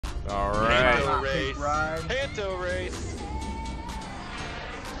All right. Panto race. Panto race.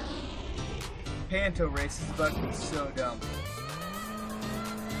 Panto race is about to be so dumb.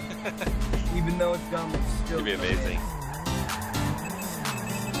 Even though it's dumb, it's still It'd be amazing.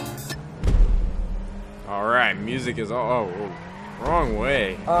 All right. Music is all. Oh, wrong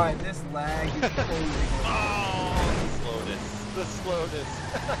way. Alright, this lag is totally Oh, the slowness.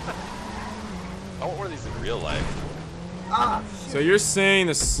 I want one of these in real life. Ah, So you're saying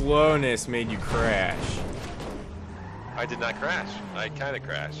the slowness made you crash? I did not crash. I kind of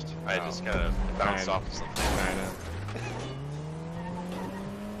crashed. I Oh. just kind of bounced Kinda. off of something. Kinda.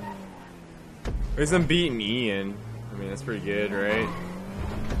 At least I'm beating Ian. I mean, that's pretty good, right?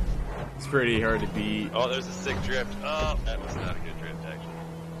 It's pretty hard to beat. Oh, there's a sick drift. Oh, that was not a good drift,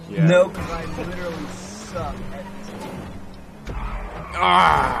 actually. Yeah. No, because I literally suck at this game.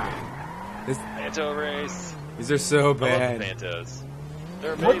 Ah! Panto race. These are so I love the bad. Pantos.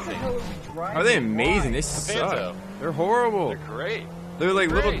 They're What the amazing. hell are we driving? Are they amazing? Why? They suck. Panto. They're horrible. They're great. They're like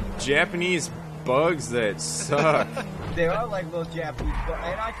Great. little Japanese bugs that suck. They are like little Japanese, but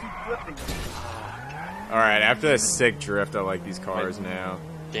and I keep flipping them. Alright, after that sick drift, I like these cars now.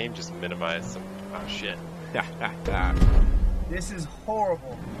 Game just minimized some. Oh shit. This is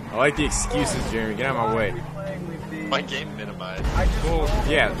horrible. I like the excuses, Jeremy. Get out of my way. Why are we playing with these? My game minimized. I just rolled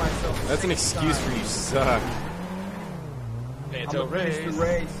Yeah, over myself that's an 6 excuse times. for you suck. I'm Panto gonna finish race. the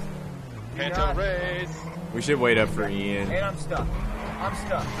race. You're Panto not. race. We should wait up for Ian. And I'm stuck. I'm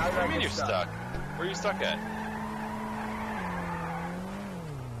stuck. How did What do I you mean get you're stuck? Where are you stuck at?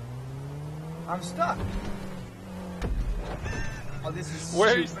 I'm stuck. Oh, this is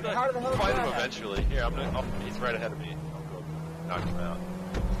Where are you stupid. stuck? How the hell did Find that him happen? eventually. Here, he's right ahead of me. I'll go knock him out.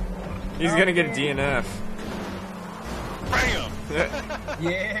 He's gonna get a DNF. Bam!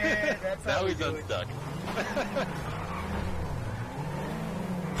 Yeah, that's how Now we he's do it. unstuck.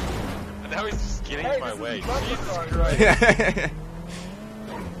 And now he's just getting Hey, in my this way. is bumper Jesus cars, Christ. right?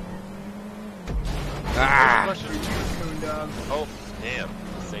 Ah! Russian- Coon dog. Oh, damn.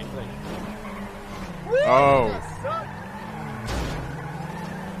 Same thing. Woo, Oh. that sucked.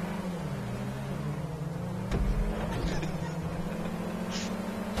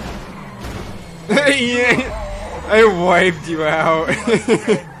 Yeah, I wiped you out.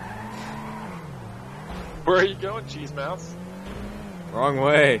 Where are you going, Cheese Mouse? Wrong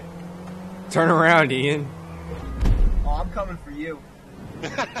way. Turn around, Ian. Oh, I'm coming for you.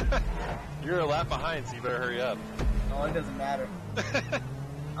 You're a lap behind, so you better hurry up. Oh, it doesn't matter.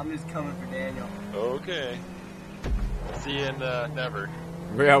 I'm just coming for Daniel. Okay. See you in never.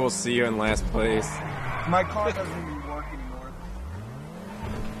 Yeah, we'll see you in last place. My car doesn't even work anymore.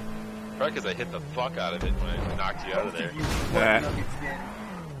 Probably because I hit the fuck out of it when I knocked you out of there. You Yeah. nuggets did.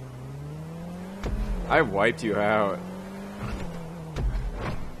 I wiped you out.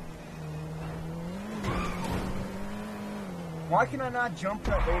 Why can I not jump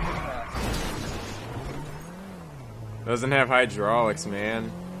that overpass? Doesn't have hydraulics,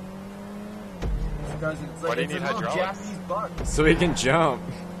 man. It doesn't. It's Why like do you it's need a little hydraulics? Japanese bug. So he can jump.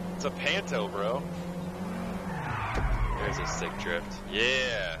 It's a Panto, bro. There's a sick drift.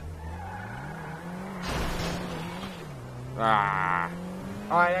 Yeah. Ah.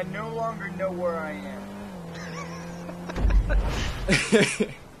 Alright, I no longer know where I am.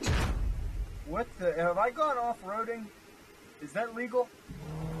 What the? Have I gone off-roading? Is that legal?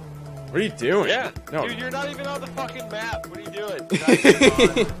 What are you doing? Yeah. No. Dude, you're not even on the fucking map. What are you doing?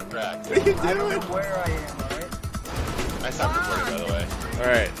 Correct. I don't know where I am, alright? I stopped recording, by the way.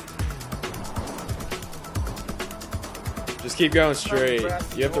 Alright. Just keep going straight.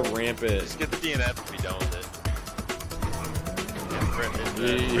 You have to ramp it. Just get the DNF and be done with it.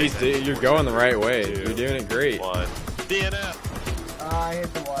 You're going the right way. Two, You're doing it great. One. DNF. I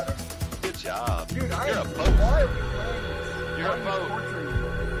hit the water. Good job. Dude, You're a why boat. are we playing this? You're a I'm boat. torturing you.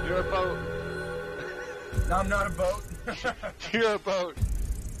 You're a boat. No, I'm not a boat. You're a boat.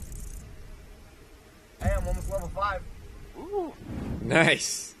 Hey, I'm almost level 5. Ooh.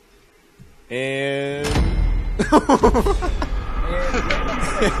 Nice. And And